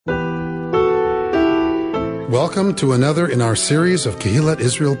Welcome to another in our series of Kehillat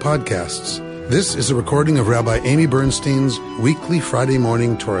Israel podcasts. This is a recording of Rabbi Amy Bernstein's weekly Friday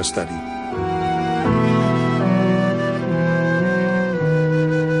morning Torah study.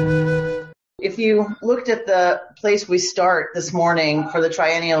 If you looked at the place we start this morning for the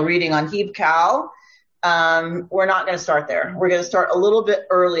triennial reading on Heb Kal, we're not going to start there. We're going to start a little bit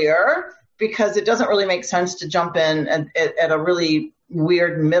earlier because it doesn't really make sense to jump in at a really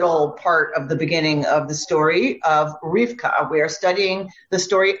weird middle part of the beginning of the story of Rivka. We are studying the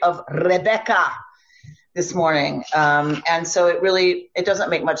story of Rebecca this morning. And so it doesn't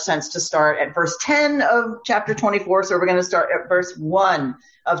make much sense to start at verse 10 of chapter 24. So we're going to start at verse 1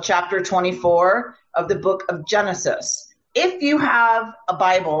 of chapter 24 of the book of Genesis. If you have a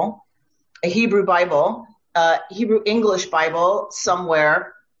Bible, a Hebrew Bible, Hebrew English Bible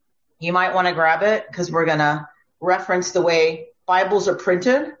somewhere, you might want to grab it because we're going to reference the way Bibles are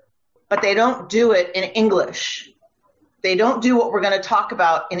printed, but they don't do it in English. They don't do what we're going to talk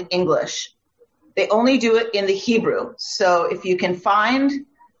about in English. They only do it in the Hebrew. So if you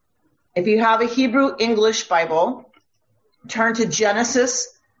have a Hebrew English Bible, turn to Genesis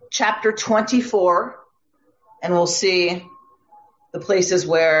chapter 24, and we'll see the places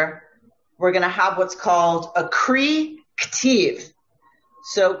where we're going to have what's called a Kri K'tiv.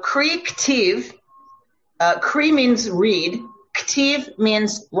 So Kri K'tiv, Kri means read, K'tiv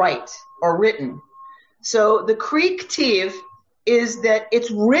means write or written. So the Kri K'tiv is that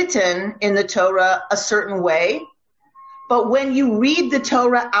it's written in the Torah a certain way, but when you read the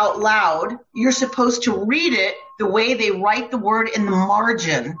Torah out loud, you're supposed to read it the way they write the word in the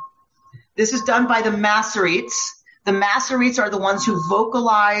margin. This is done by the Masoretes. The Masoretes are the ones who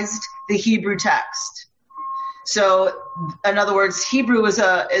vocalized the Hebrew text. So, in other words, Hebrew is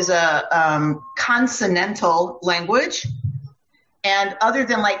a consonantal language, and other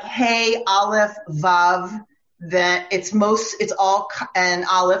than like Hey, Aleph, Vav, then it's all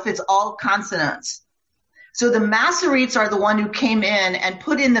consonants. So the Masoretes are the one who came in and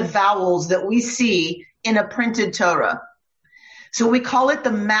put in the vowels that we see in a printed Torah. So we call it the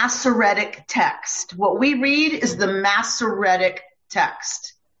Masoretic text. What we read is the Masoretic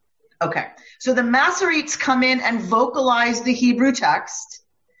text. Okay. So the Masoretes come in and vocalize the Hebrew text,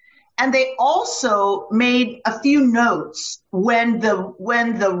 and they also made a few notes when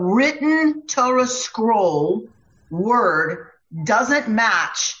the written Torah scroll word doesn't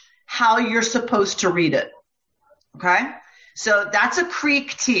match how you're supposed to read it. Okay? So that's a Kri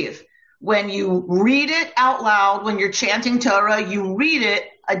K'tiv. When you read it out loud, when you're chanting Torah, you read it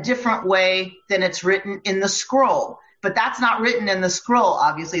a different way than it's written in the scroll. But that's not written in the scroll,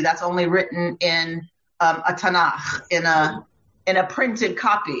 obviously. That's only written in a Tanakh, in a printed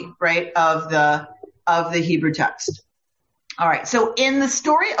copy, right, of the Hebrew text. All right. So in the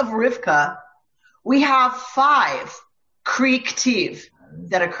story of Rivka, we have 5 Kri K'tiv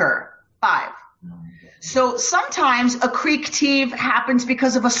that occur. 5. So sometimes a Kri K'tiv happens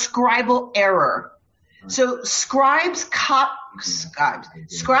because of a scribal error. So scribes copy.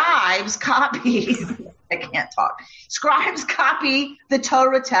 I can't talk. Scribes copy the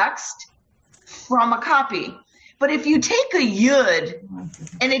Torah text from a copy. But if you take a yud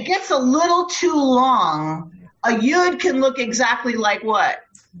and it gets a little too long, a yud can look exactly like what?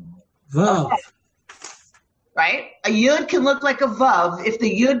 Vav. Right? A yud can look like a vav if the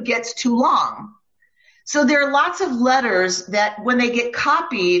yud gets too long. So there are lots of letters that when they get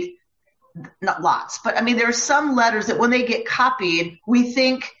copied, not lots, but I mean there are some letters that when they get copied, we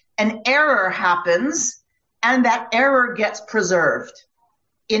think an error happens and that error gets preserved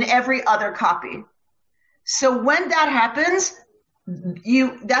in every other copy. So when that happens,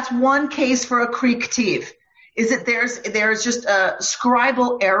 that's one case for a Kri K'tiv, is that there's just a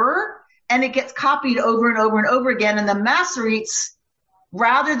scribal error and it gets copied over and over and over again, and the Masoretes,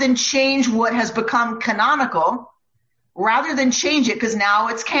 rather than change what has become canonical, rather than change it because now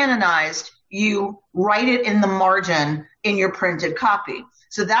it's canonized, you write it in the margin in your printed copy.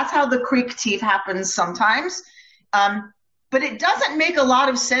 So that's how the Kri K'tiv happens sometimes. But it doesn't make a lot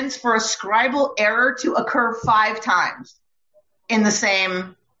of sense for a scribal error to occur 5 times in the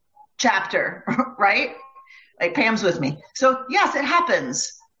same chapter, right? Like Pam's with me. So yes, it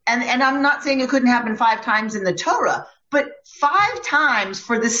happens. And I'm not saying it couldn't happen 5 times in the Torah, but 5 times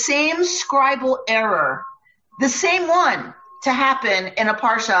for the same scribal error, the same one to happen in a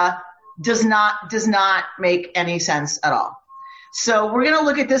parsha does not make any sense at all. So we're going to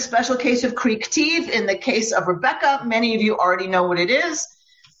look at this special case of Kri K'tiv. In the case of Rebecca, many of you already know what it is.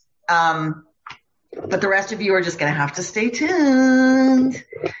 But the rest of you are just going to have to stay tuned.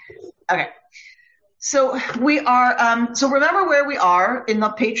 Okay. So we are. So remember where we are in the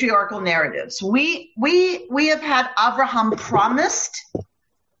patriarchal narratives. We have had Abraham promised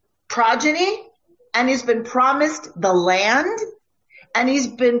progeny, and he's been promised the land, and he's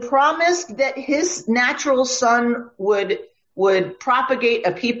been promised that his natural son would propagate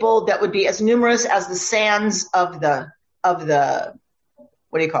a people that would be as numerous as the sands of the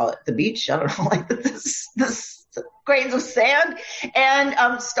what do you call it? The beach? I don't know, like this grains of sand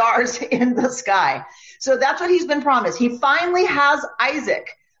and stars in the sky. So that's what he's been promised. He finally has Isaac.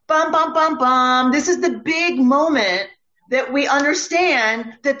 Bum, bum, bum, bum. This is the big moment that we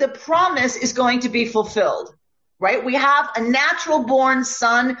understand that the promise is going to be fulfilled, right? We have a natural born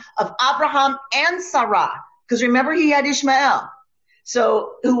son of Abraham and Sarah, because remember he had Ishmael,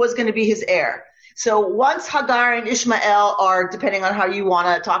 so who was going to be his heir. So once Hagar and Ishmael are, depending on how you want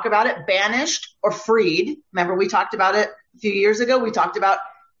to talk about it, banished or freed. Remember we talked about it a few years ago. We talked about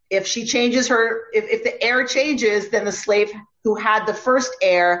if she changes if the heir changes, then the slave who had the first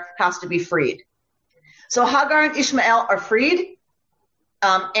heir has to be freed. So Hagar and Ishmael are freed.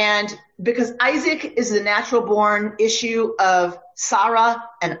 And because Isaac is the natural born issue of Sarah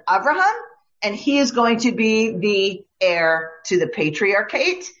and Abraham, and he is going to be the heir to the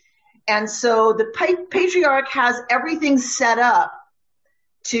patriarchate. And so the patriarch has everything set up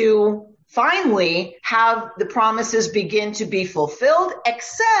to finally have the promises begin to be fulfilled,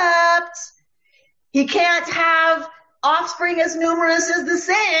 except he can't have offspring as numerous as the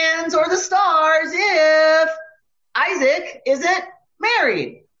sands or the stars if Isaac isn't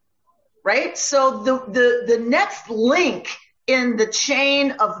married, right? So the next link in the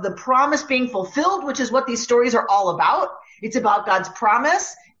chain of the promise being fulfilled, which is what these stories are all about. It's about God's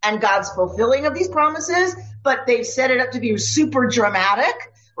promise and God's fulfilling of these promises, but they've set it up to be super dramatic,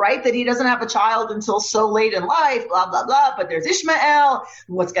 right? That he doesn't have a child until so late in life, blah, blah, blah. But there's Ishmael.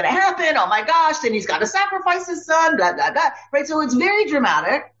 What's going to happen? Oh my gosh. Then he's got to sacrifice his son, blah, blah, blah, right? So it's very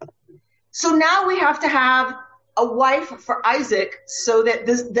dramatic. So now we have to have a wife for Isaac so that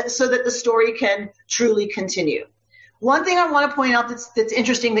the story can truly continue. One thing I want to point out that's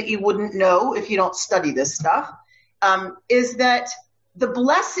interesting that you wouldn't know if you don't study this stuff, is that the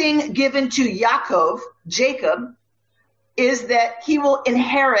blessing given to Jacob, is that he will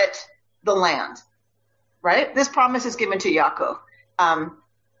inherit the land, right? This promise is given to Yaakov.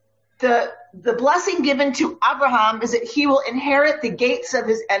 The blessing given to Abraham is that he will inherit the gates of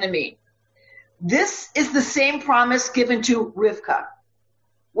his enemy. This is the same promise given to Rivkah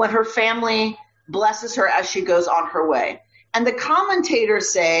when her family blesses her as she goes on her way. And the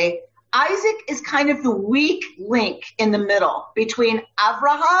commentators say Isaac is kind of the weak link in the middle between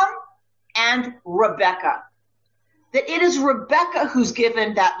Abraham and Rebekah. That it is Rebekah who's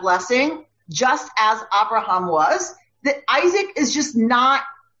given that blessing, just as Abraham was. That Isaac is just not,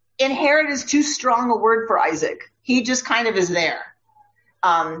 inherit is too strong a word for Isaac. He just kind of is there.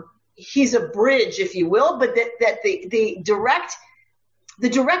 He's a bridge, if you will, but that the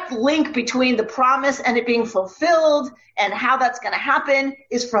direct link between the promise and it being fulfilled and how that's going to happen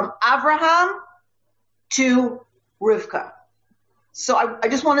is from Abraham to Rivkah. So I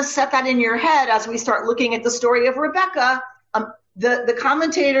just want to set that in your head as we start looking at the story of Rebekah. The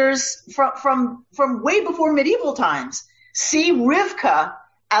commentators from way before medieval times see Rivkah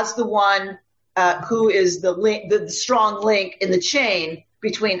as the one who is the strong link in the chain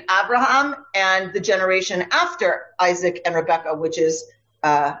between Abraham and the generation after Isaac and Rebekah, which is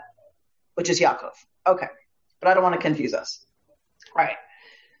Yaakov. Okay, but I don't want to confuse us. All right.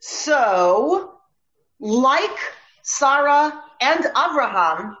 So, like Sarah and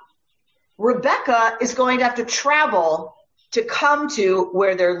Abraham, Rebekah is going to have to travel to come to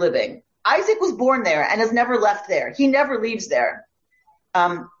where they're living. Isaac was born there and has never left there. He never leaves there.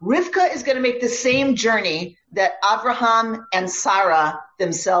 Rivkah is going to make the same journey that Abraham and Sarah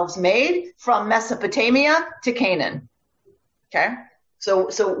themselves made from Mesopotamia to Canaan. Okay? So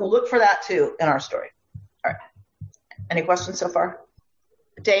we'll look for that too in our story. All right. Any questions so far?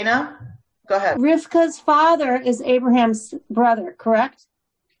 Dana, go ahead. Rivka's father is Abraham's brother, correct?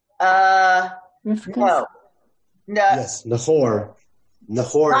 No. Yes, Nahor.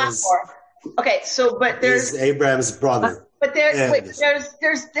 Nahor is. Okay, so but there's Abraham's brother. But there's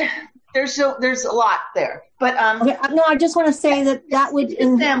a lot there. But no, I just want to say that would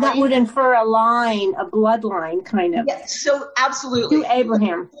infer a line, a bloodline, kind of. Yeah, so absolutely. To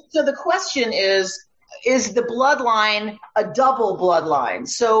Abraham. So the question is the bloodline a double bloodline?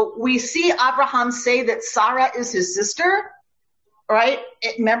 So we see Abraham say that Sarah is his sister, right?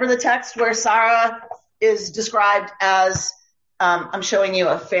 Remember the text where Sarah is described as, I'm showing you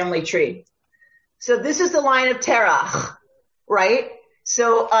a family tree. So this is the line of Terach, right?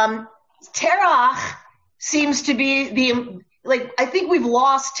 So Terach seems to be I think we've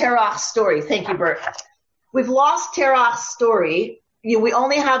lost Terach's story. Thank you, Bert. We've lost Terach's story. We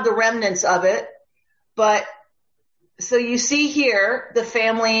only have the remnants of it. But so you see here the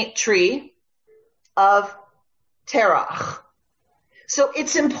family tree of Terach. So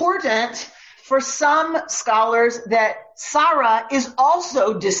it's important for some scholars that Sarah is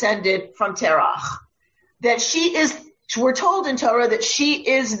also descended from Terach. That we're told in Torah that she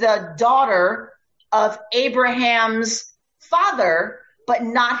is the daughter of Abraham's father, but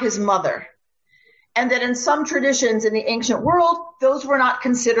not his mother. And that in some traditions in the ancient world, those were not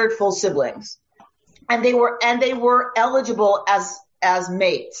considered full siblings. And they were eligible as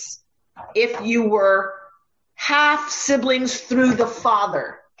mates if you were half siblings through the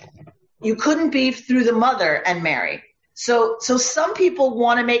father. You couldn't be through the mother and marry. So some people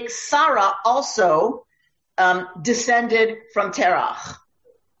want to make Sarah also descended from Terach,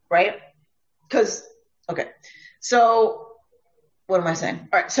 right? So what am I saying?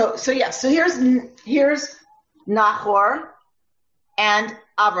 All right. So here's Nahor and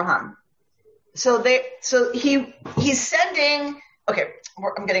Abraham. So he's sending. Okay,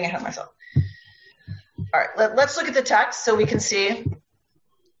 I'm getting ahead of myself. All right. Let's look at the text so we can see.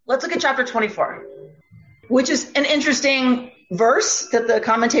 Let's look at chapter 24, which is an interesting verse that the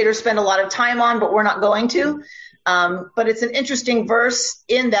commentators spend a lot of time on, but we're not going to. But it's an interesting verse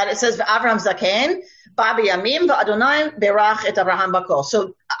in that it says, "Avraham zaken, Babi Yamim, v'Adonai berach et Abraham bakol."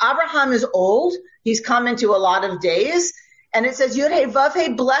 So Abraham is old; he's come into a lot of days, and it says Yud Hey Vav Hey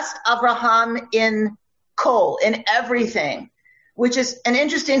blessed Abraham in kol, in everything, which is an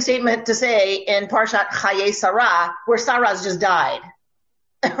interesting statement to say in Parshat Chayei Sarah, where Sarah's just died.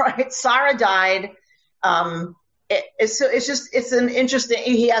 Right? Sarah died. It's an interesting.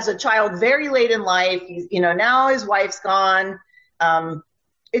 He has a child very late in life. Now his wife's gone. The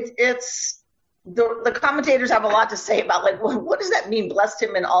commentators have a lot to say about what does that mean? Blessed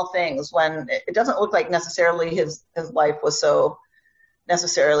him in all things, when it doesn't look like necessarily his life was so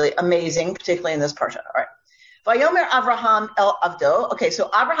necessarily amazing, particularly in this parsha. All right. Vayomer Avraham el Avdo. Okay, so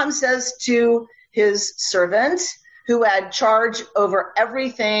Abraham says to his servant who had charge over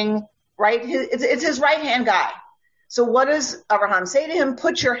everything, right? It's his right-hand guy. So what does Abraham say to him?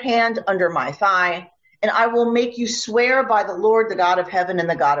 Put your hand under my thigh, and I will make you swear by the Lord, the God of heaven and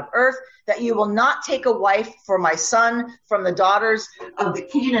the God of earth, that you will not take a wife for my son from the daughters of the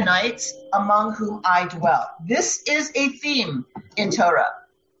Canaanites among whom I dwell. This is a theme in Torah,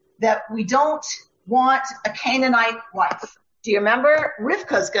 that we don't want a Canaanite wife. Do you remember?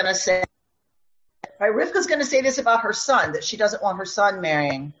 Rivka's going to say this about her son, that she doesn't want her son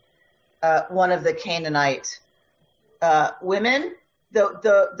marrying one of the Canaanite women.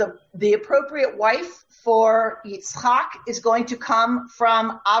 The appropriate wife for Yitzchak is going to come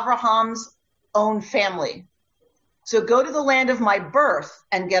from Abraham's own family. So go to the land of my birth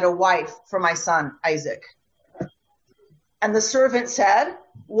and get a wife for my son Isaac. And the servant said,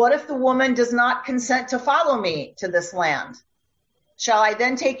 what if the woman does not consent to follow me to this land? Shall I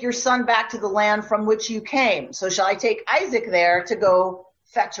then take your son back to the land from which you came? So shall I take Isaac there to go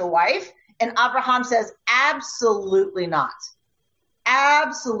fetch a wife? And Abraham says, absolutely not.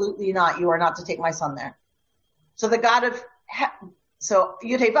 Absolutely not. You are not to take my son there. So the God of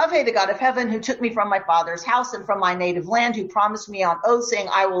Yud-Heh-Vav-Heh, the God of heaven, who took me from my father's house and from my native land, who promised me on oath, saying,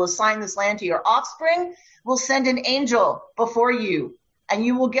 I will assign this land to your offspring, will send an angel before you, and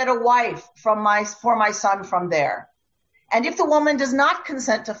you will get a wife for my son from there. And if the woman does not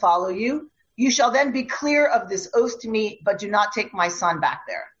consent to follow you, you shall then be clear of this oath to me, but do not take my son back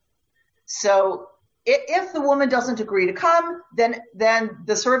there. So if the woman doesn't agree to come, then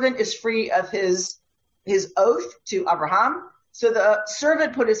the servant is free of his oath to Abraham. So the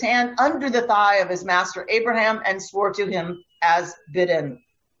servant put his hand under the thigh of his master Abraham and swore to him as bidden.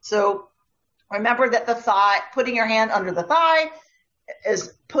 So remember that the thigh, putting your hand under the thigh,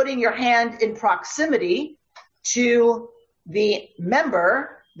 is putting your hand in proximity to the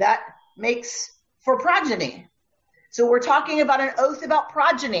member that makes for progeny. So we're talking about an oath about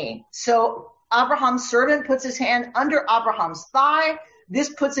progeny. So Abraham's servant puts his hand under Abraham's thigh. This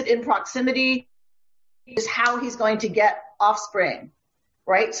puts it in proximity, is how he's going to get offspring,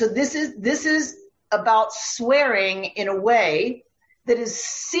 right? So this is about swearing in a way that is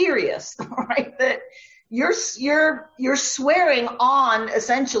serious, right? That you're swearing on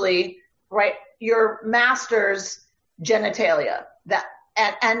essentially, right, your master's genitalia.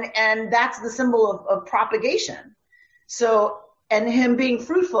 And that's the symbol of propagation. So, and him being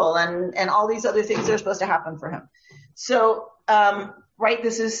fruitful and all these other things that are supposed to happen for him. So, right,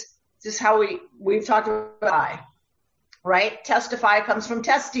 this is how we've talked about, right? Testify comes from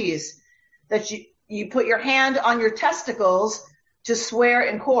testes. that you put your hand on your testicles to swear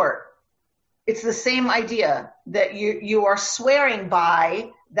in court. It's the same idea that you are swearing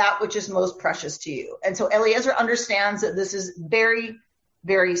by that which is most precious to you. And so Eliezer understands that this is very,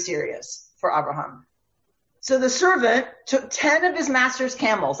 very serious for Abraham. So the servant took 10 of his master's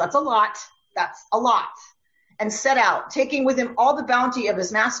camels. That's a lot. And set out, taking with him all the bounty of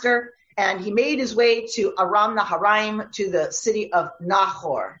his master. And he made his way to Aram Naharaim, to the city of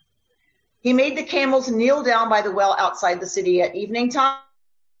Nahor. He made the camels kneel down by the well outside the city at evening time,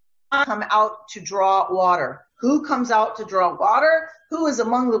 come out to draw water. Who comes out to draw water? Who is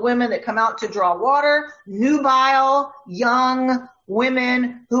among the women that come out to draw water? Nubile, young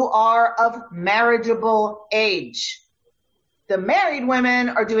women who are of marriageable age. The married women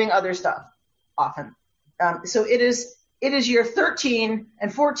are doing other stuff often. So it is your 13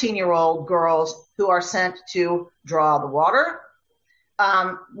 and 14-year-old girls who are sent to draw the water.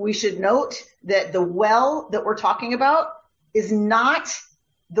 We should note that the well that we're talking about is not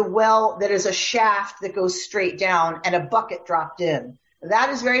the well that is a shaft that goes straight down and a bucket dropped in. That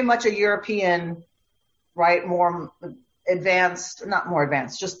is very much a European, right, more advanced, not more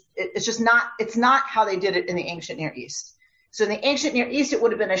advanced, it's not how they did it in the ancient Near East. So in the ancient Near East, it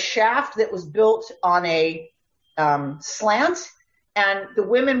would have been a shaft that was built on a slant, and the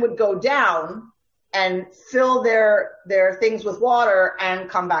women would go down and fill their things with water and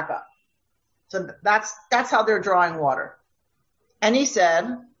come back up. So that's how they're drawing water. And he said,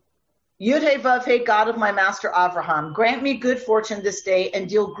 Yud-Heh-Vav-Heh, God of my master Abraham, grant me good fortune this day and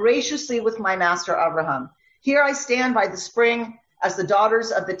deal graciously with my master Abraham. Here I stand by the spring as the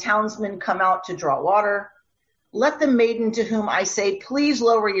daughters of the townsmen come out to draw water. Let the maiden to whom I say, please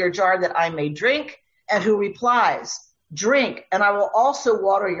lower your jar that I may drink, and who replies, drink, and I will also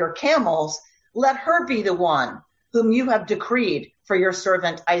water your camels, let her be the one whom you have decreed for your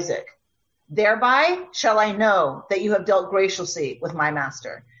servant Isaac. Thereby shall I know that you have dealt graciously with my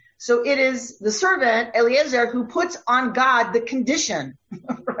master. So it is the servant, Eliezer, who puts on God the condition,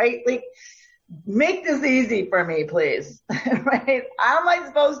 right? Like, make this easy for me, please, right? How am I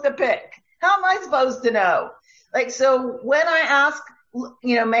supposed to pick? How am I supposed to know? Like, so when I ask,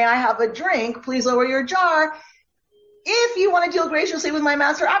 may I have a drink? Please lower your jar. If you want to deal graciously with my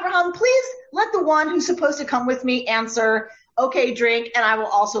master Abraham, please let the one who's supposed to come with me answer, okay, drink, and I will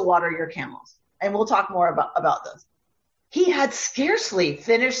also water your camels. And we'll talk more about this. He had scarcely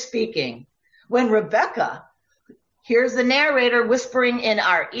finished speaking when Rebecca, here's the narrator whispering in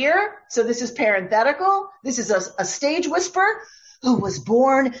our ear. So this is parenthetical. This is a stage whisper. Who was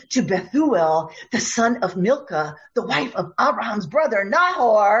born to Bethuel, the son of Milcah, the wife of Abraham's brother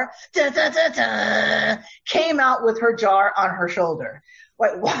Nahor, came out with her jar on her shoulder.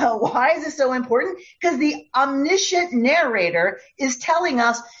 Why is this so important? Because the omniscient narrator is telling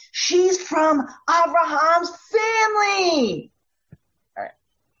us she's from Abraham's family. All right.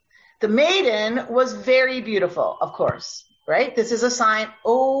 The maiden was very beautiful, of course, right? This is a sign.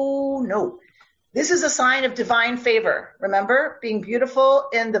 Oh, no. This is a sign of divine favor. Remember, being beautiful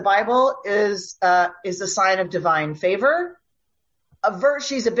in the Bible is a sign of divine favor.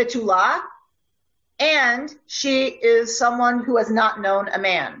 She's a Betullah, and she is someone who has not known a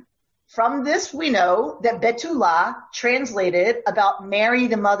man. From this, we know that Betullah, translated about Mary,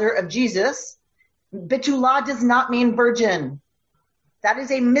 the mother of Jesus, Betullah does not mean virgin. That is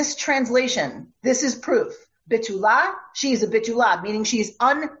a mistranslation. This is proof. Betullah, she is a Betullah, meaning she's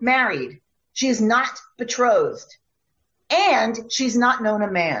unmarried. She is not betrothed, and she's not known a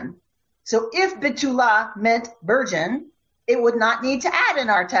man. So if Betullah meant virgin, it would not need to add in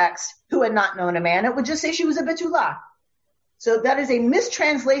our text who had not known a man. It would just say she was a Betullah. So that is a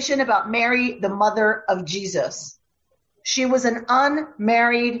mistranslation about Mary, the mother of Jesus. She was an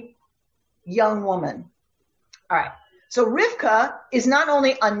unmarried young woman. All right. So Rivka is not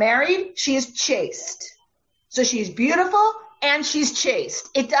only unmarried, she is chaste. So she's beautiful and she's chaste.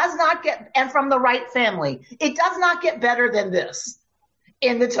 It does not get, and from the right family. It does not get better than this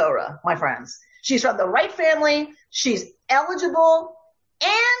in the Torah, my friends. She's from the right family, she's eligible,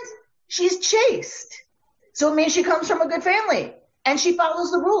 and she's chaste. So it means she comes from a good family, and she follows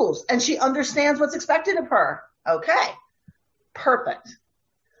the rules, and she understands what's expected of her. Okay, perfect.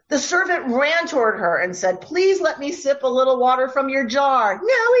 The servant ran toward her and said, please let me sip a little water from your jar. Now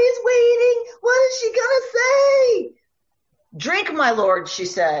he's waiting. What is she going to say? Drink, my lord, she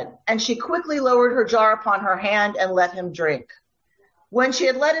said, and she quickly lowered her jar upon her hand and let him drink. When she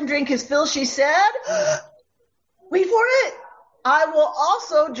had let him drink his fill, she said, wait for it. I will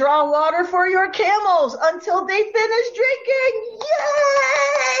also draw water for your camels until they finish drinking.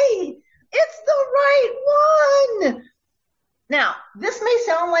 Yay! It's the right one. Now, this may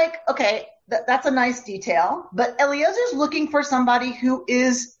sound like, okay, that's a nice detail. But Eliezer's looking for somebody who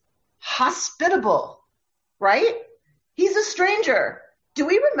is hospitable, right? He's a stranger. Do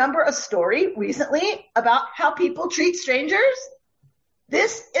we remember a story recently about how people treat strangers?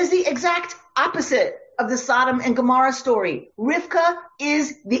 This is the exact opposite of the Sodom and Gomorrah story. Rivka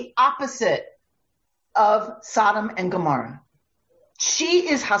is the opposite of Sodom and Gomorrah. She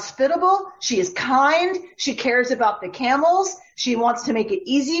is hospitable. She is kind. She cares about the camels. She wants to make it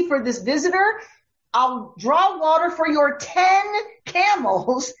easy for this visitor. I'll draw water for your 10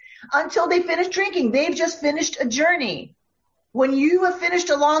 camels until they finish drinking. They've just finished a journey. When you have finished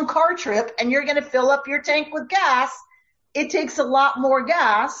a long car trip and you're going to fill up your tank with gas, it takes a lot more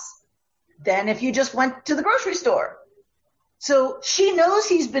gas than if you just went to the grocery store. So she knows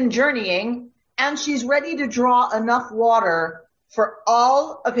he's been journeying and she's ready to draw enough water for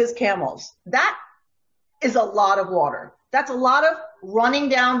all of his camels. That is a lot of water. That's a lot of running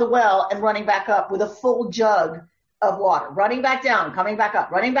down the well and running back up with a full jug of water, running back down, coming back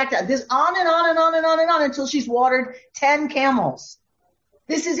up, running back down, this on and on and on and on and on until she's watered 10 camels.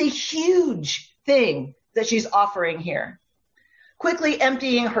 This is a huge thing that she's offering here. Quickly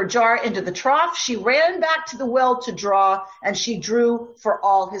emptying her jar into the trough, she ran back to the well to draw, and she drew for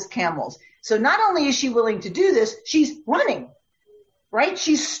all his camels. So not only is she willing to do this, she's running, right?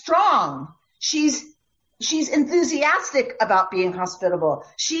 She's strong. She's enthusiastic about being hospitable.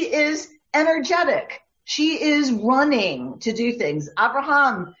 She is energetic. She is running to do things.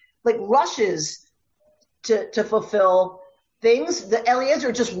 Abraham rushes to fulfill things. The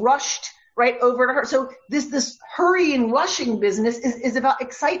Eliezer just rushed right over to her. So this hurrying, rushing business is about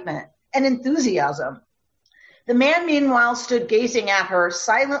excitement and enthusiasm. The man, meanwhile, stood gazing at her,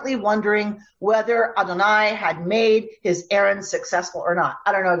 silently wondering whether Adonai had made his errand successful or not.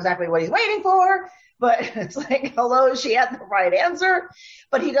 I don't know exactly what he's waiting for, but it's like, hello, she had the right answer.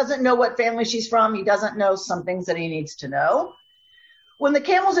 But he doesn't know what family she's from. He doesn't know some things that he needs to know. When the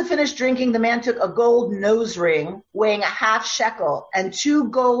camels had finished drinking, the man took a gold nose ring weighing a half shekel and 2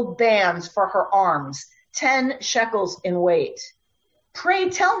 gold bands for her arms, 10 shekels in weight. Pray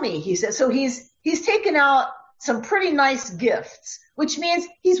tell me, he said. So he's taken out some pretty nice gifts, which means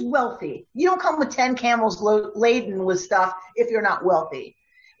he's wealthy. You don't come with 10 camels laden with stuff if you're not wealthy.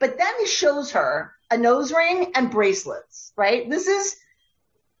 But then he shows her a nose ring and bracelets, right?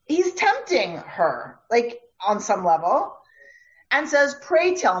 He's tempting her, on some level, and says,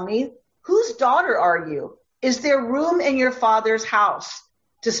 pray tell me, whose daughter are you? Is there room in your father's house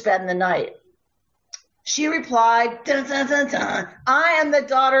to spend the night? She replied, dun, dun, dun, dun, I am the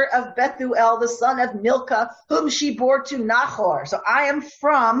daughter of Bethuel, the son of Milcah, whom she bore to Nahor. So I am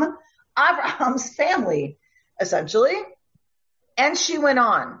from Abraham's family, essentially. And she went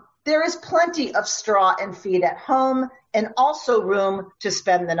on, there is plenty of straw and feed at home and also room to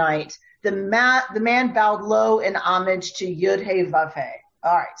spend the night. The man bowed low in homage to Yud-Heh Vav-Heh.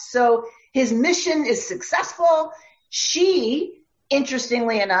 All right, so his mission is successful. She,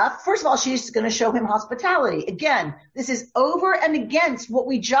 interestingly enough, first of all, she's going to show him hospitality. Again, this is over and against what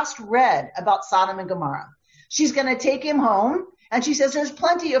we just read about Sodom and Gomorrah. She's going to take him home, and she says there's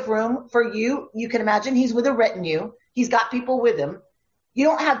plenty of room for you. You can imagine he's with a retinue. He's got people with him. You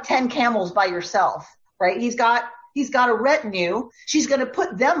don't have 10 camels by yourself, right? He's got a retinue. She's going to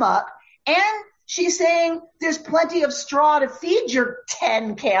put them up. And she's saying there's plenty of straw to feed your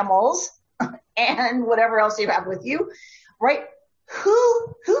 10 camels and whatever else you have with you, right?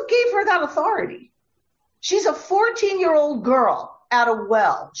 Who gave her that authority? She's a 14-year-old girl at a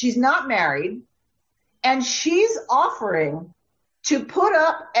well. She's not married. And she's offering to put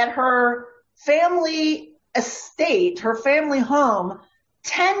up at her family estate, her family home,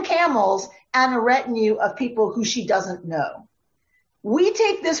 10 camels and a retinue of people who she doesn't know. We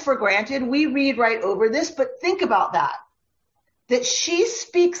take this for granted. We read right over this, but think about that she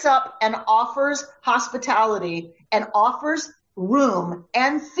speaks up and offers hospitality and offers room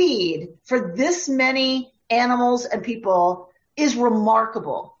and feed for this many animals and people is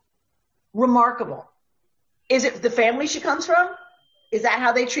remarkable. Remarkable. Is it the family she comes from? Is that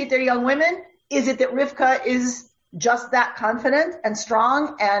how they treat their young women? Is it that Rivka is just that confident and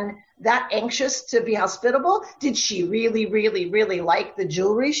strong and that anxious to be hospitable? Did she really, really, really like the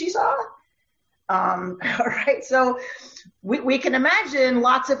jewelry she saw? All right. So we can imagine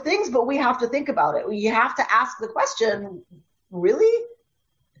lots of things, but we have to think about it. You have to ask the question, really?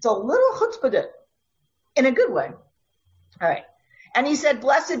 It's a little chutzpah in a good way. All right. And he said,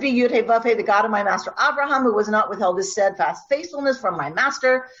 blessed be Yud-Heh Vav-Heh, the God of my master Abraham, who was not withheld his steadfast faithfulness from my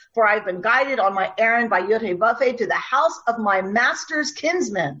master, for I have been guided on my errand by Yud-Heh Vav-Heh to the house of my master's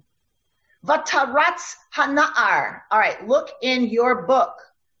kinsman. Vataratz hana'ar. All right, look in your book.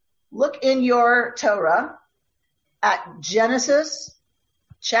 look in your Torah at Genesis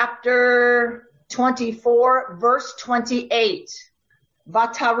chapter 24, verse 28.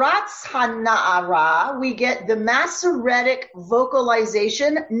 Vataratz hana'ara, we get the Masoretic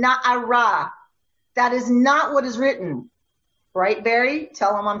vocalization, na'ara. That is not what is written. Right, Barry?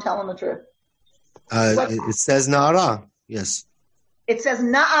 Tell him I'm telling the truth. It says na'ara, yes. It says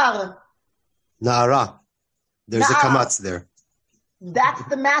na'ar. Na'ara. There's a kamatz there. That's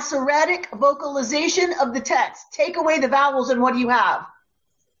the Masoretic vocalization of the text. Take away the vowels and what do you have?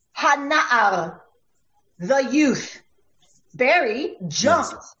 Hana'ar, the youth. Barry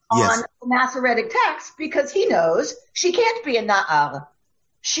jumps on the Masoretic text because he knows she can't be a na'ar.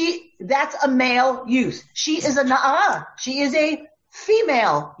 That's a male youth. She is a na'ara. She is a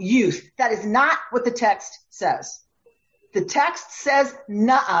female youth. That is not what the text says. The text says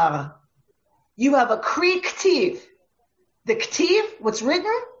na'ar. You have a kri ktiv. The ktiv, what's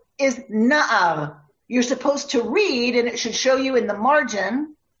written, is na'ar. You're supposed to read, and it should show you in the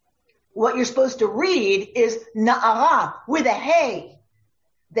margin, what you're supposed to read is na'ara with a hey.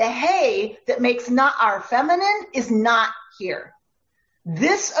 The hey that makes na'ar feminine is not here.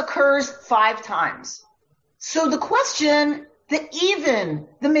 This occurs 5 times. So the question that even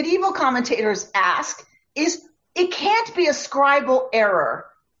the medieval commentators ask is, it can't be a scribal error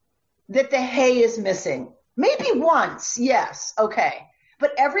that the hey is missing. Maybe once, yes, okay.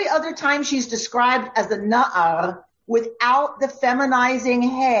 But every other time she's described as the na'ar without the feminizing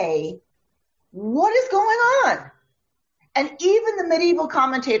hey, what is going on? And even the medieval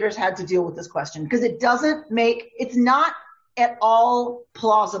commentators had to deal with this question because it's not at all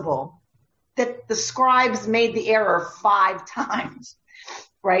plausible that the scribes made the error 5 times,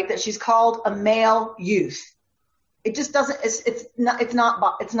 right? That she's called a male youth. It just doesn't, it's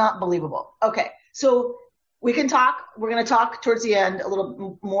not believable. Okay. So we're going to talk towards the end a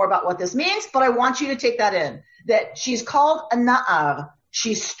little more about what this means, but I want you to take that in, that she's called a na'ar.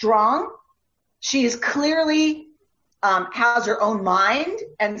 She's strong. She is clearly, has her own mind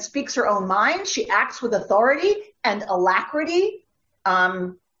and speaks her own mind. She acts with authority and alacrity.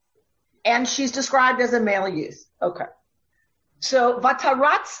 And she's described as a male youth. Okay. So,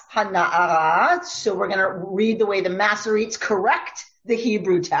 Vataratz hana'ara. So we're going to read the way the Masoretes correct the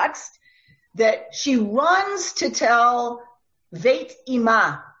Hebrew text. That she runs to tell Veit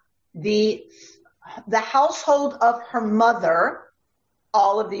Ima, the household of her mother,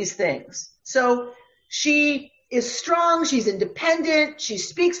 all of these things. So she is strong, she's independent, she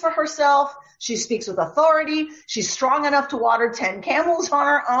speaks for herself, she speaks with authority, she's strong enough to water 10 camels on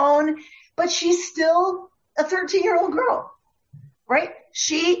her own, but she's still a 13-year-old girl, right?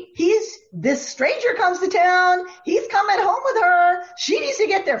 This stranger comes to town, he's coming home with her, she needs to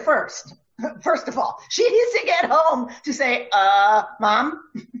get there first. First of all, she needs to get home to say, Mom,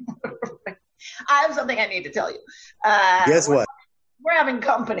 I have something I need to tell you. Guess what? We're having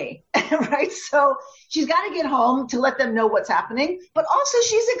company, right? So she's got to get home to let them know what's happening, but also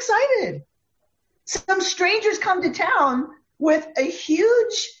she's excited. Some strangers come to town with a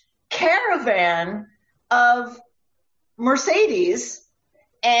huge caravan of Mercedes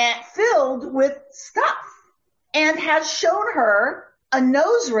and filled with stuff and has shown her a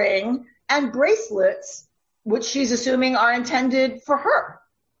nose ring and bracelets, which she's assuming are intended for her.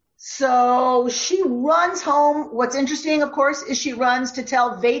 So she runs home. What's interesting, of course, is she runs to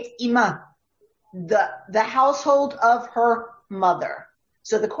tell Veit Ima, the household of her mother.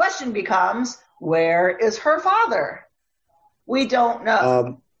 So the question becomes, where is her father? We don't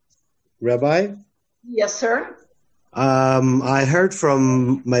know. Rabbi? Yes, sir. I heard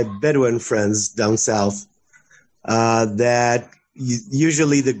from my Bedouin friends down south that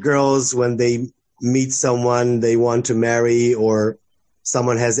usually the girls, when they meet someone they want to marry or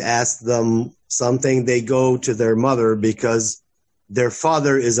someone has asked them something, they go to their mother because their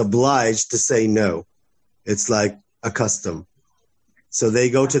father is obliged to say no. It's like a custom. So they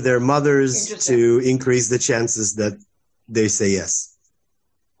go to their mothers to increase the chances that they say yes.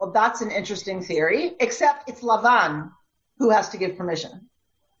 Well, that's an interesting theory, except it's Lavan who has to give permission,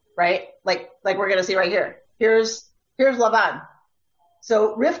 right? Like we're going to see right here. Here's Lavan.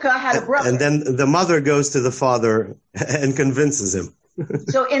 So Rivka had a brother. And then the mother goes to the father and convinces him.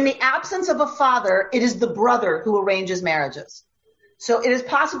 So in the absence of a father, it is the brother who arranges marriages. So it is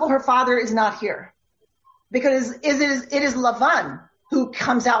possible her father is not here because it is Lavan who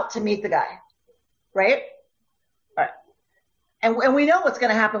comes out to meet the guy, right? All right. And we know what's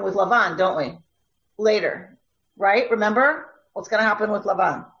going to happen with Lavan, don't we? Later, right? Remember what's going to happen with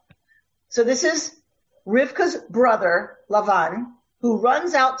Lavan. So this is Rivka's brother, Lavan, who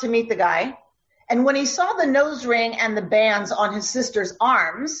runs out to meet the guy. And when he saw the nose ring and the bands on his sister's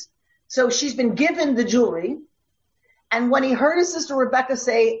arms, So she's been given the jewelry. And when he heard his sister Rebecca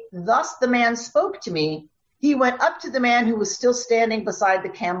say, "Thus the man spoke to me," he went up to the man who was still standing beside the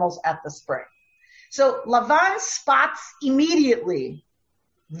camels at the spring. So Lavan spots immediately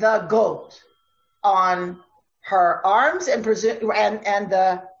the gold on her arms and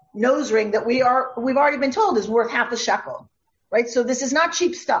the nose ring that we've already been told is worth half a shekel, right? So this is not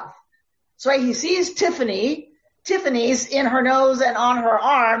cheap stuff. So right, he sees Tiffany's in her nose and on her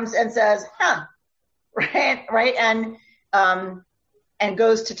arms and says, right, and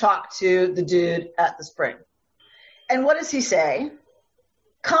goes to talk to the dude at the spring. And what does he say?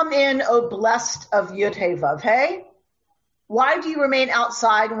 "Come in, O blessed of Yud He Vav He. Why do you remain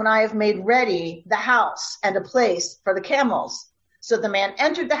outside when I have made ready the house and a place for the camels?" So the man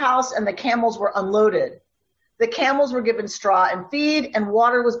entered the house and the camels were unloaded. The camels were given straw and feed, and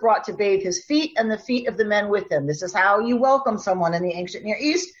water was brought to bathe his feet and the feet of the men with him. This is how you welcome someone in the ancient Near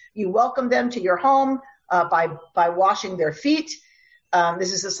East. You welcome them to your home by washing their feet.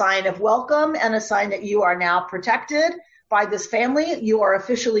 This is a sign of welcome and a sign that you are now protected by this family. You are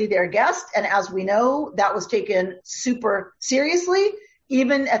officially their guest. And as we know, that was taken super seriously.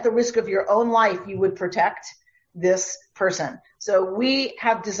 Even at the risk of your own life, you would protect this person. So we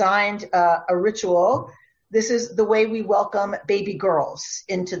have designed a ritual. This is the way we welcome baby girls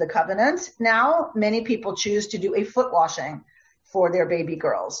into the covenant. Now, many people choose to do a foot washing for their baby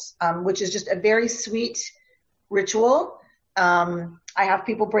girls, which is just a very sweet ritual. I have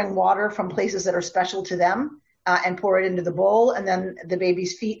people bring water from places that are special to them and pour it into the bowl, and then the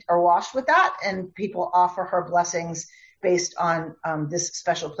baby's feet are washed with that, and people offer her blessings based on this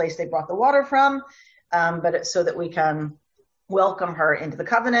special place they brought the water from, but it's so that we can welcome her into the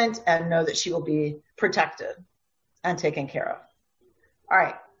covenant and know that she will be protected and taken care of. All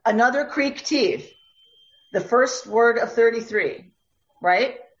right, another Creek Tiv, the first word of 33,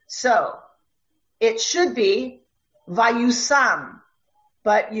 right? So it should be Vayusam,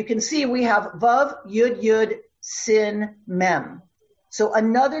 but you can see we have Vav, Yud, Yud, Sin, Mem. So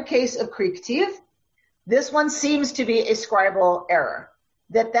another case of Creek Tiv. This one seems to be a scribal error,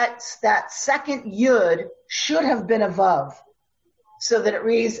 that second Yud should have been a Vav, so that it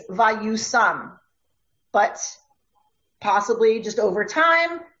reads Vayusam. But possibly just over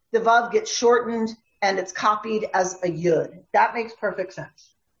time, the Vav gets shortened and it's copied as a Yud. That makes perfect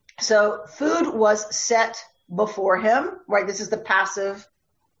sense. So food was set before him, right? This is the passive.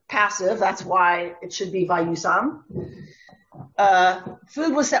 That's why it should be Vayusam.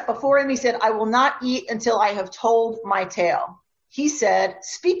 Food was set before him. He said, "I will not eat until I have told my tale." He said,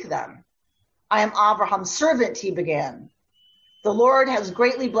 "Speak then." "I am Abraham's servant," he began. "The Lord has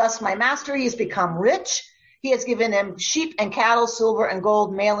greatly blessed my master. He has become rich. He has given him sheep and cattle, silver and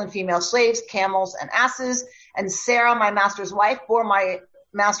gold, male and female slaves, camels and asses. And Sarah, my master's wife, bore my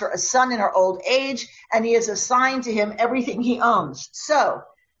master a son in her old age, and he has assigned to him everything he owns." So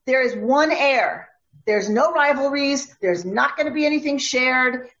there is one heir. There's no rivalries. There's not going to be anything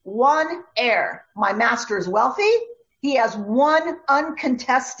shared. One heir. My master is wealthy. He has one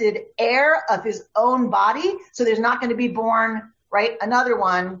uncontested heir of his own body. So there's not going to be born, right, another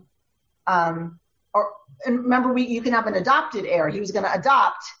one. And remember, you can have an adopted heir. He was going to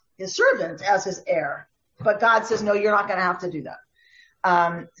adopt his servant as his heir. But God says, no, you're not going to have to do that.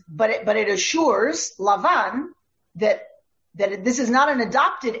 But it assures Lavan that this is not an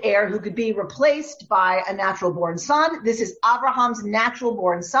adopted heir who could be replaced by a natural-born son. This is Abraham's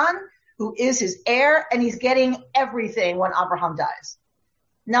natural-born son who is his heir, and he's getting everything when Abraham dies.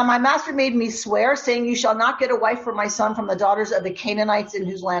 "Now my master made me swear, saying, you shall not get a wife for my son from the daughters of the Canaanites in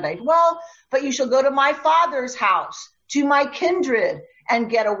whose land I dwell, but you shall go to my father's house, to my kindred, and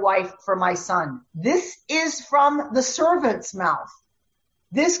get a wife for my son." This is from the servant's mouth.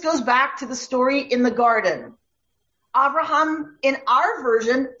 This goes back to the story in the garden. Abraham, in our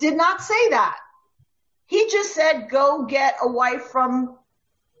version, did not say that. He just said, go get a wife from,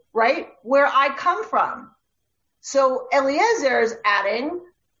 right, where I come from. So Eliezer is adding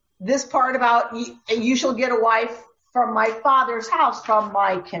this part about you shall get a wife from my father's house, from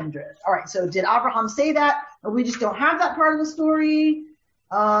my kindred. All right, so did Abraham say that? Or we just don't have that part of the story?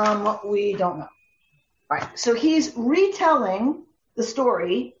 We don't know. All right, so he's retelling the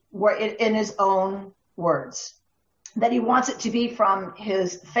story in his own words, that he wants it to be from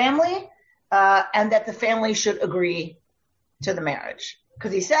his family, and that the family should agree to the marriage.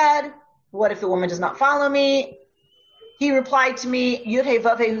 Because he said, what if the woman does not follow me? He replied to me, Yud He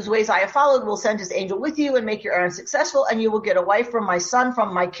Vav He, whose ways I have followed, will send his angel with you and make your errand successful, and you will get a wife from my son,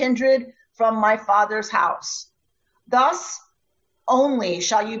 from my kindred, from my father's house. Thus only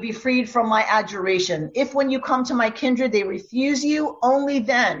shall you be freed from my adjuration. If when you come to my kindred they refuse you, only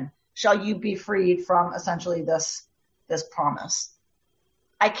then shall you be freed from essentially this promise.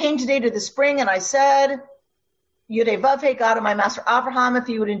 I came today to the spring and I said, Yudhe-Vav-He, God of my master Abraham, if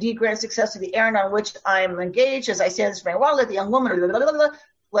you would indeed grant success to the errand on which I am engaged, as I stand in the spring well, let the young woman,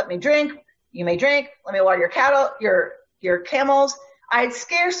 let me drink, you may drink, let me water your cattle, your camels. I had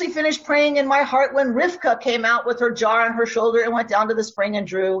scarcely finished praying in my heart when Rivka came out with her jar on her shoulder and went down to the spring and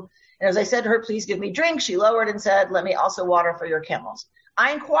drew. And as I said to her, please give me drink, she lowered and said, let me also water for your camels.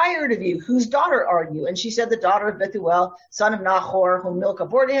 I inquired of you, whose daughter are you? And she said, the daughter of Bethuel, son of Nahor, whom Milcah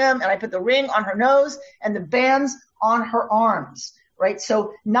bore to him. And I put the ring on her nose and the bands on her arms, right?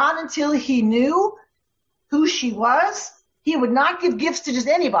 So not until he knew who she was, he would not give gifts to just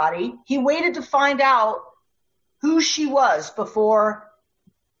anybody. He waited to find out who she was before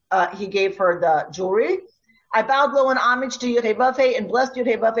he gave her the jewelry. I bowed low in homage to Yudhe-Vav-He and blessed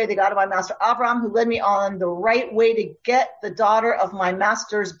Yudhe-Vav-He, the God of my master Abraham, who led me on the right way to get the daughter of my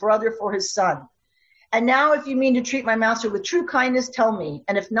master's brother for his son. And now if you mean to treat my master with true kindness, tell me.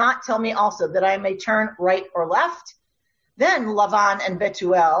 And if not, tell me also that I may turn right or left. Then Lavan and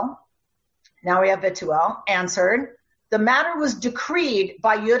Bethuel, now we have Bethuel, answered, the matter was decreed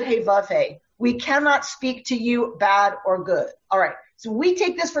by Yudhe-Vav-He. We cannot speak to you bad or good. All right. So we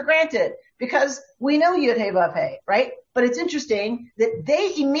take this for granted because we know Yudhe-Vav-He, right? But it's interesting that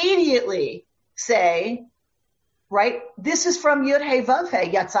they immediately say, right, this is from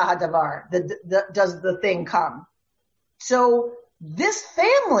Yudhe-Vav-He, Yatzah Hadavar, does the thing come. So this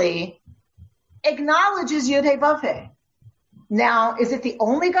family acknowledges Yudhe-Vav-He. Now, is it the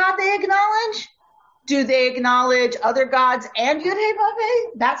only God they acknowledge? Do they acknowledge other gods and Yudhe-Vav-He?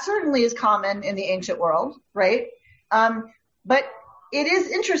 That certainly is common in the ancient world, right? But it is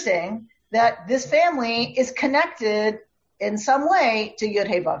interesting that this family is connected in some way to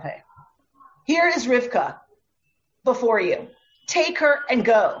Yudhe-Vav-He. Here is Rivka before you. Take her and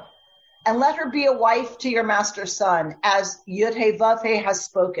go, and let her be a wife to your master's son, as Yudhe-Vav-He has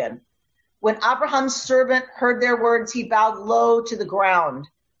spoken. When Abraham's servant heard their words, he bowed low to the ground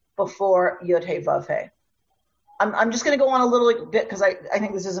before Yudhe-Vav-He. I'm just going to go on a little bit because I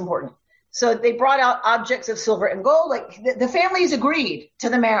think this is important. So they brought out objects of silver and gold. Like the families agreed to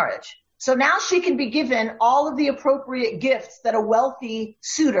the marriage. So now she can be given all of the appropriate gifts that a wealthy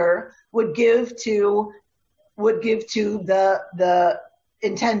suitor would give to the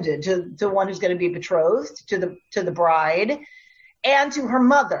intended, to one who's going to be betrothed, to the bride, and to her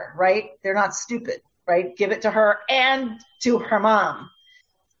mother, right? They're not stupid, right? Give it to her and to her mom.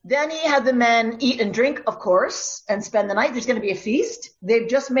 Then he had the men eat and drink, of course, and spend the night. There's going to be a feast. They've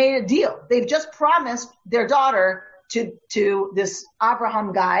just made a deal. They've just promised their daughter to this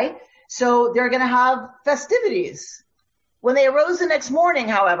Abraham guy. So they're going to have festivities. When they arose the next morning,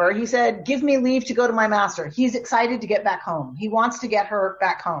 however, he said, give me leave to go to my master. He's excited to get back home. He wants to get her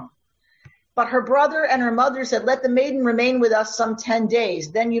back home. But her brother and her mother said, let the maiden remain with us some 10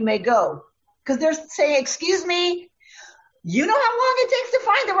 days. Then you may go. Because they're saying, excuse me, you know how long it takes to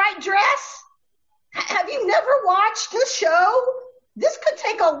find the right dress? Have you never watched this show? This could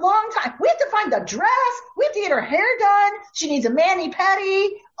take a long time. We have to find the dress. We have to get her hair done. She needs a mani-pedi.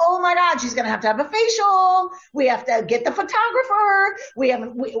 Oh my God, she's going to have a facial. We have to get the photographer.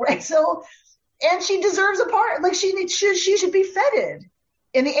 And she deserves a part. Like she should be feted.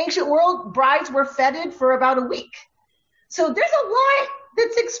 In the ancient world, brides were feted for about a week. So there's a lot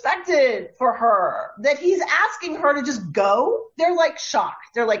that's expected for her, that he's asking her to just go. They're like shocked.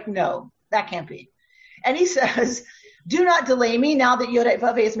 They're like, no, that can't be. And he says, do not delay me now that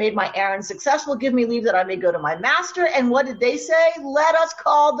Yudhe-Vav-He has made my errand successful. Give me leave that I may go to my master. And what did they say? Let us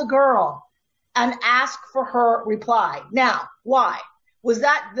call the girl and ask for her reply. Now, why? Was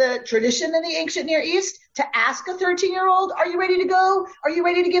that the tradition in the ancient Near East to ask a 13-year-old, are you ready to go? Are you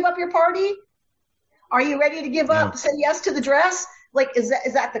ready to give up your party? Are you ready to give up, say yes to the dress? Like, is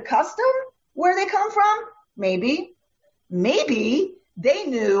that the custom where they come from? Maybe they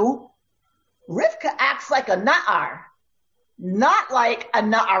knew Rivka acts like a na'ar, not like a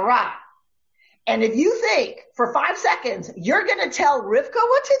na'ara. And if you think for 5 seconds you're going to tell Rivka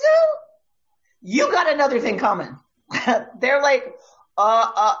what to do, you got another thing coming. They're like, we're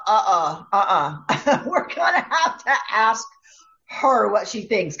going to have to ask her what she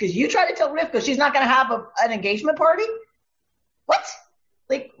thinks. Because you try to tell Rivka she's not going to have an engagement party. What?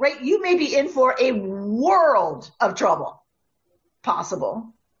 Like, right? You may be in for a world of trouble.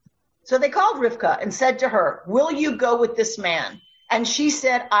 Possible. So they called Rivka and said to her, will you go with this man? And she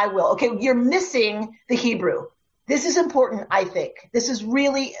said, I will. Okay, you're missing the Hebrew. This is important, I think. This is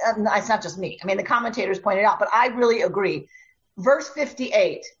really, it's not just me. I mean, the commentators pointed out, but I really agree. Verse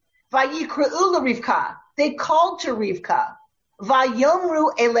 58, Vayikra'u Rivka. They called to Rivka,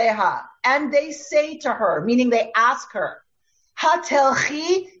 Vayomru eleha, and they say to her, meaning they ask her,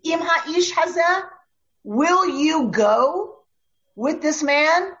 Hatelchi im ha'ish hazeh, will you go with this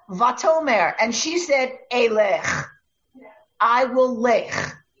man? Vatomer, and she said, Elech, I will lech,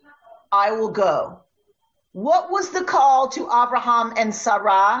 I will go. What was the call to Abraham and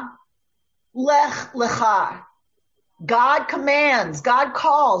Sarah? Lech lecha. God commands, God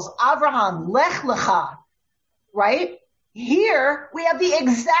calls Abraham, lech lecha, right? Here we have the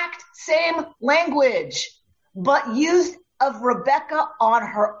exact same language, but used of Rebecca on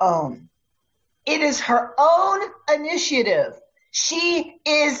her own. It is her own initiative. She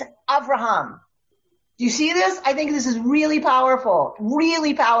is Abraham. Do you see this? I think this is really powerful,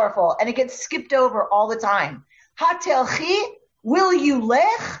 and it gets skipped over all the time. Hatelchi, will you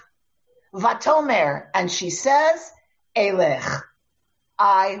lech? Vatomer, and she says, Elech,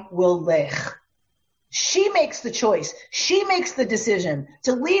 I will lech. She makes the choice. She makes the decision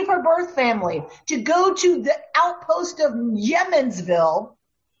to leave her birth family, to go to the outpost of Yemensville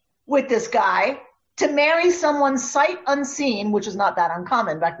with this guy, to marry someone sight unseen, which is not that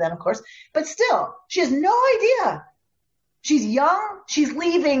uncommon back then, of course, but still, she has no idea. She's young. She's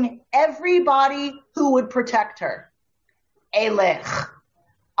leaving everybody who would protect her. Elech,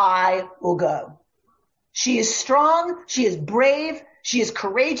 I will go. She is strong. She is brave. She is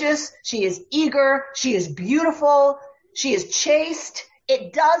courageous. She is eager. She is beautiful. She is chaste.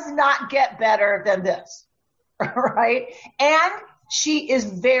 It does not get better than this, right? And she is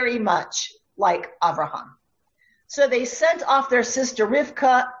very much like Abraham. So they sent off their sister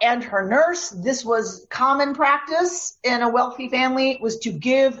Rivka and her nurse. This was common practice in a wealthy family, was to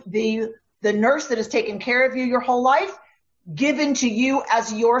give the nurse that has taken care of you your whole life, given to you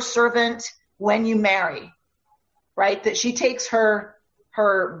as your servant when you marry, right? That she takes her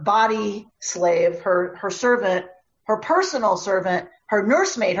body slave, her servant, her personal servant, her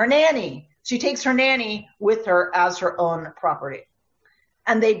nursemaid, her nanny. She takes her nanny with her as her own property.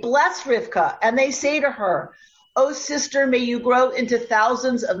 And they bless Rivka, and they say to her, O sister, may you grow into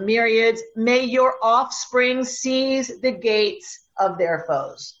thousands of myriads. May your offspring seize the gates of their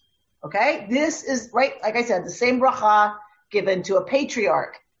foes. Okay? This is, right, like I said, the same bracha given to a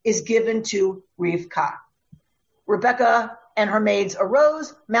patriarch is given to Rivka. Rebecca and her maids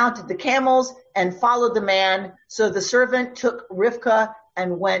arose, mounted the camels, and followed the man. So the servant took Rivka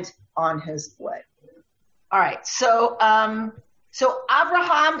and went on his way. All right. So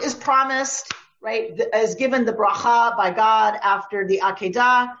Abraham is promised, right, is given the bracha by God after the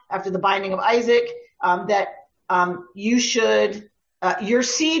Akedah, after the binding of Isaac, that you should, your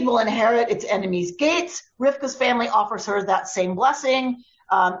seed will inherit its enemies' gates. Rivka's family offers her that same blessing,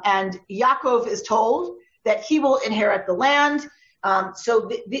 and Yaakov is told that he will inherit the land.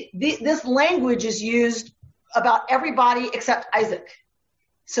 So this language is used about everybody except Isaac.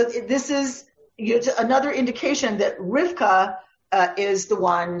 So this is another indication that Rivka is the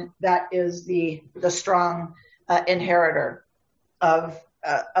one that is the strong inheritor of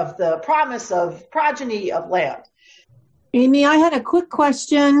the promise of progeny of land. Amy, I had a quick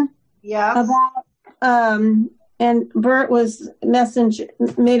question. Yeah. About and Bert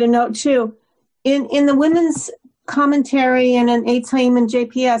made a note too. In the women's commentary and in Eitz Chaim and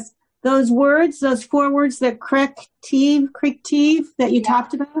JPS, those four words, the kriktiv that you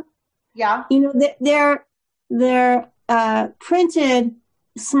talked about. Yeah. They're printed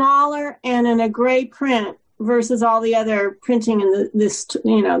smaller and in a gray print versus all the other printing in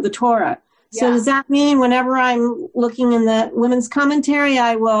the Torah. So does that mean whenever I'm looking in the women's commentary,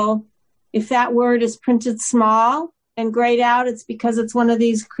 I will, if that word is printed small and grayed out, it's because it's one of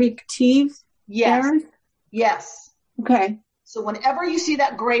these kriktiv errors? Yes. Okay. So whenever you see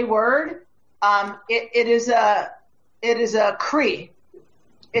that gray word, it is a kri.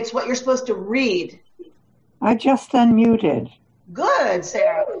 It's what you're supposed to read. I just unmuted. Good,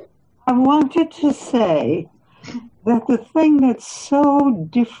 Sarah. I wanted to say that the thing that's so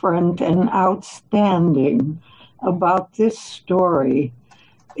different and outstanding about this story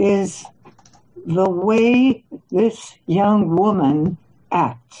is the way this young woman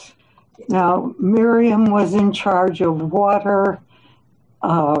acts. Now, Miriam was in charge of water.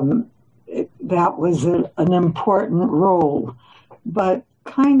 That was an important role, but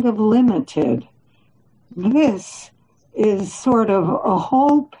kind of limited. This is sort of a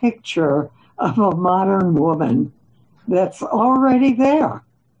whole picture of a modern woman that's already there.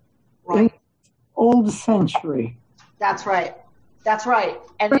 Right. Old century. That's right.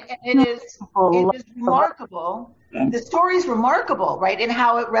 And it is remarkable. The story is remarkable, right, in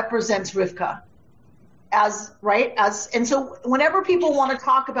how it represents Rivka. And so whenever people want to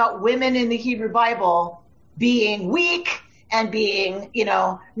talk about women in the Hebrew Bible being weak and being,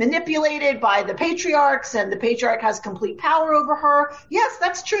 manipulated by the patriarchs, and the patriarch has complete power over her. Yes,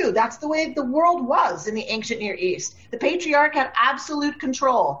 that's true. That's the way the world was in the ancient Near East. The patriarch had absolute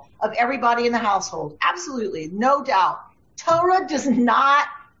control of everybody in the household. Absolutely, no doubt. Torah does not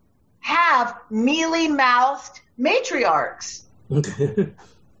have mealy-mouthed matriarchs,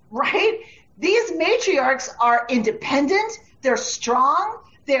 right? These matriarchs are independent. They're strong.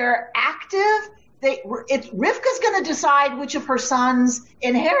 They're active. Rivka's going to decide which of her sons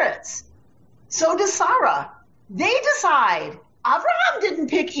inherits. So does Sarah. They decide. Abraham didn't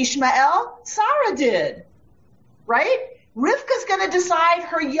pick Ishmael. Sarah did, right? Rivka's going to decide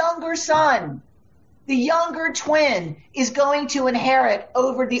her younger son. The younger twin is going to inherit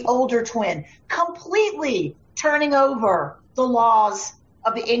over the older twin, completely turning over the laws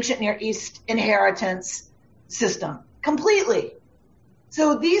of the ancient Near East inheritance system. Completely.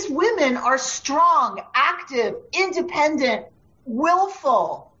 So these women are strong, active, independent,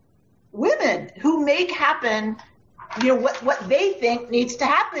 willful women who make happen, what they think needs to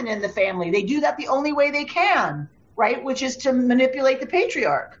happen in the family. They do that the only way they can, right? Which is to manipulate the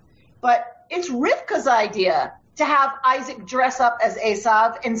patriarch. But it's Rivka's idea to have Isaac dress up as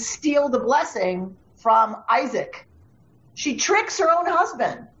Esav and steal the blessing from Isaac. She tricks her own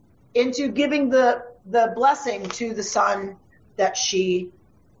husband into giving the blessing to the son that she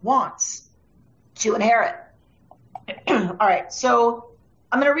wants to inherit. All right, so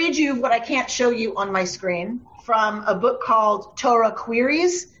I'm going to read you what I can't show you on my screen from a book called Torah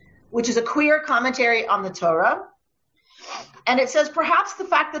Queries, which is a queer commentary on the Torah. And it says, perhaps the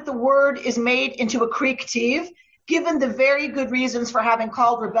fact that the word is made into a Kri K'tiv, given the very good reasons for having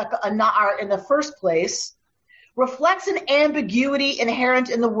called Rebecca a Na'ar in the first place, reflects an ambiguity inherent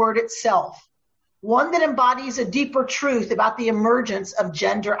in the word itself, one that embodies a deeper truth about the emergence of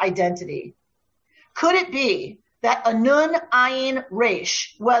gender identity. Could it be that a nun ayin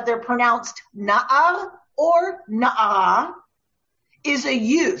resh, whether pronounced Na'ar or Na'ara, is a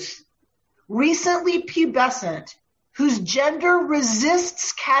youth, recently pubescent, whose gender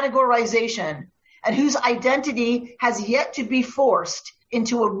resists categorization and whose identity has yet to be forced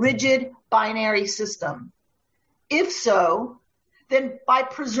into a rigid binary system? If so, then by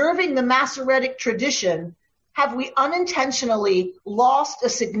preserving the Masoretic tradition, have we unintentionally lost a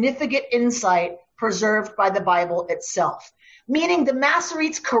significant insight preserved by the Bible itself? Meaning the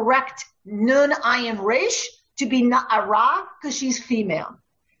Masoretes correct Nun Ayin Resh to be Na'ara because she's female.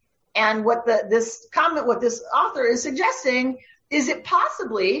 And what this author is suggesting is that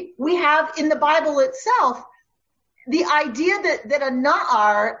possibly we have in the Bible itself the idea that a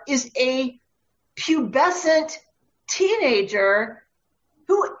Na'ar is a pubescent teenager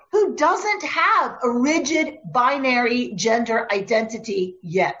who doesn't have a rigid binary gender identity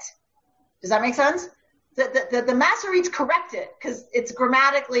yet. Does that make sense? The Masoretes correct it because it's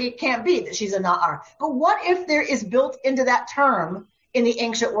grammatically can't be that she's a Na'ar. But what if there is built into that term in the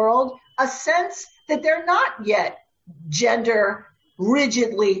ancient world a sense that they're not yet gender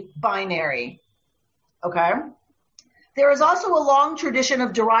rigidly binary? Okay. There is also a long tradition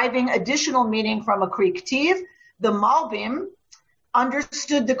of deriving additional meaning from a Kri K'tiv. The Malbim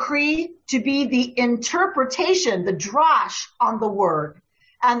understood the Kri to be the interpretation, the drash on the word,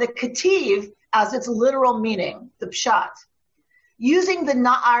 and the Ketiv as its literal meaning, the Pshat. Using the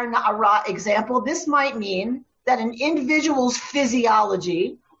Na'ar, Na'ara example, this might mean that an individual's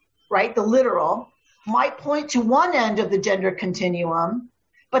physiology, right, the literal, might point to one end of the gender continuum,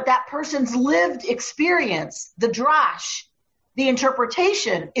 but that person's lived experience, the drash, the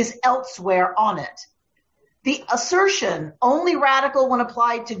interpretation, is elsewhere on it. The assertion, only radical when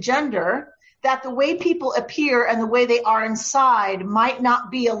applied to gender, that the way people appear and the way they are inside might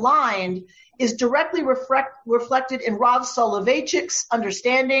not be aligned is directly reflected in Rav Soloveitchik's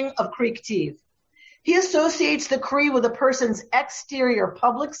understanding of Kri K'tiv. He associates the Kri with a person's exterior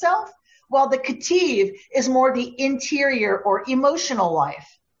public self, while the Ketiv is more the interior or emotional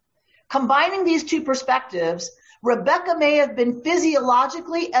life. Combining these two perspectives, Rebecca may have been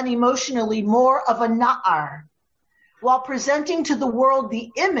physiologically and emotionally more of a Na'ar, while presenting to the world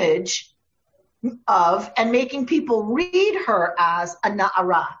the image of and making people read her as a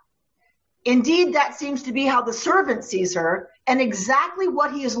Na'ara. Indeed, that seems to be how the servant sees her and exactly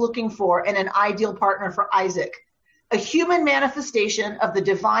what he is looking for in an ideal partner for Isaac, a human manifestation of the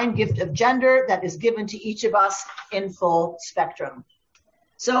divine gift of gender that is given to each of us in full spectrum.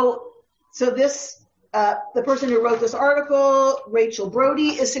 So this, the person who wrote this article, Rachel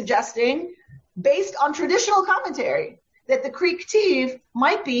Brody, is suggesting, based on traditional commentary, that the Kri K'tiv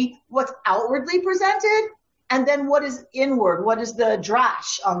might be what's outwardly presented and then what is inward, what is the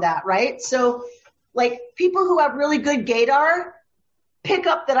drash on that, right? So Like people who have really good gaydar pick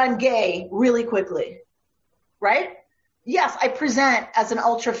up that I'm gay really quickly, right? Yes, I present as an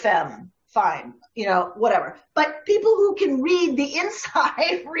ultra femme, fine, whatever. But people who can read the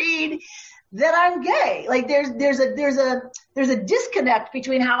inside read that I'm gay. Like there's a disconnect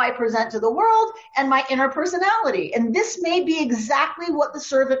between how I present to the world and my inner personality. And this may be exactly what the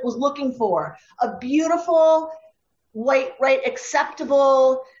servant was looking for. A beautiful, white, right,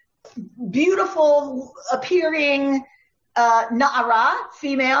 acceptable, beautiful appearing na'ara,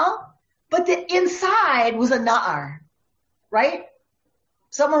 female, but the inside was a na'ar, right?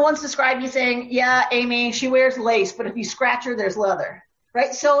 Someone once described me saying, yeah, Amy, she wears lace, but if you scratch her, there's leather,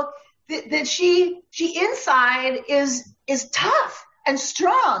 right? So that she inside is tough and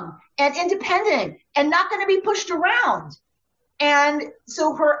strong and independent and not going to be pushed around. And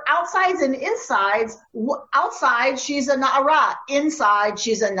so her outsides and insides, outside she's a na'ara, inside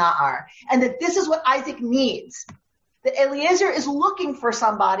she's a na'ar. And that this is what Isaac needs. That Eliezer is looking for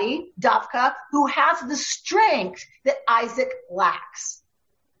somebody, Dafka, who has the strength that Isaac lacks.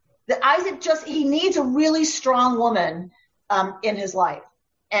 That Isaac he needs a really strong woman in his life.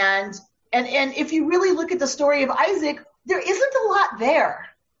 And if you really look at the story of Isaac, there isn't a lot there,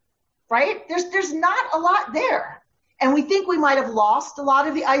 right? There's not a lot there. And we think we might have lost a lot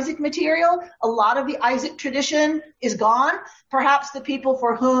of the Isaac material. A lot of the Isaac tradition is gone. Perhaps the people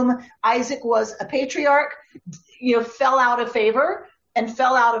for whom Isaac was a patriarch, fell out of favor and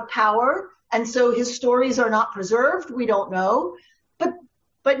fell out of power. And so his stories are not preserved. We don't know.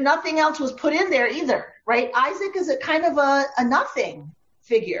 But nothing else was put in there either, right? Isaac is a kind of a nothing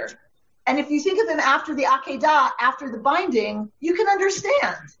figure. And if you think of him after the Akedah, after the binding, you can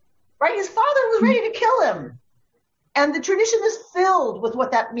understand, right? His father was ready to kill him. And the tradition is filled with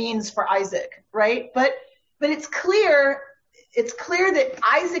what that means for Isaac, right? But it's clear that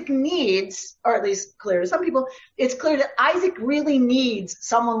Isaac needs, or at least clear to some people, it's clear that Isaac really needs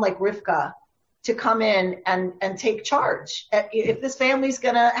someone like Rivka to come in and take charge. If this family's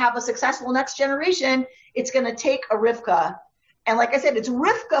going to have a successful next generation, it's going to take a Rivka. And like I said, it's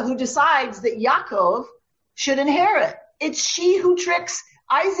Rivka who decides that Yaakov should inherit. It's she who tricks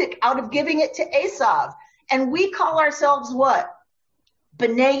Isaac out of giving it to Esav. And we call ourselves what?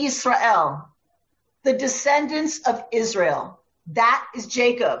 Bnei Yisrael, the descendants of Israel. That is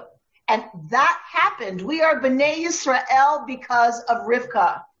Jacob. And that happened. We are Bnei Yisrael because of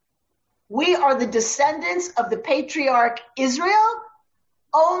Rivka. We are the descendants of the patriarch Israel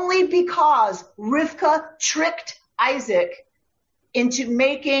only because Rivka tricked Isaac into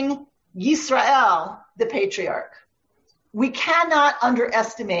making Yisrael the patriarch. We cannot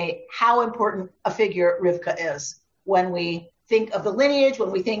underestimate how important a figure Rivka is when we think of the lineage,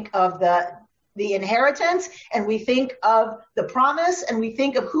 when we think of the inheritance, and we think of the promise, and we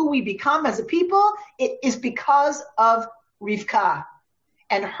think of who we become as a people. It is because of Rivka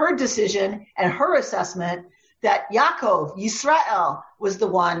and her decision and her assessment that Yaakov, Yisrael, was the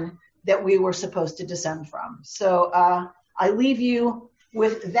one that we were supposed to descend from. So I leave you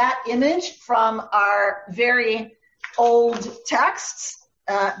with that image from our very old texts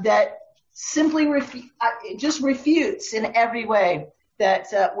that simply just refutes in every way that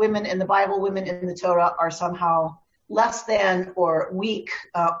women in the Bible, women in the Torah are somehow less than or weak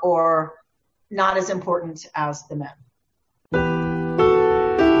or not as important as the men.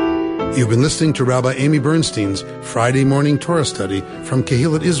 You've been listening to Rabbi Amy Bernstein's Friday Morning Torah Study from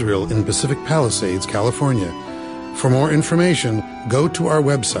Kehillat Israel in Pacific Palisades, California. For more information, go to our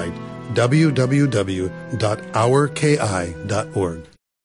website, www.ourki.org.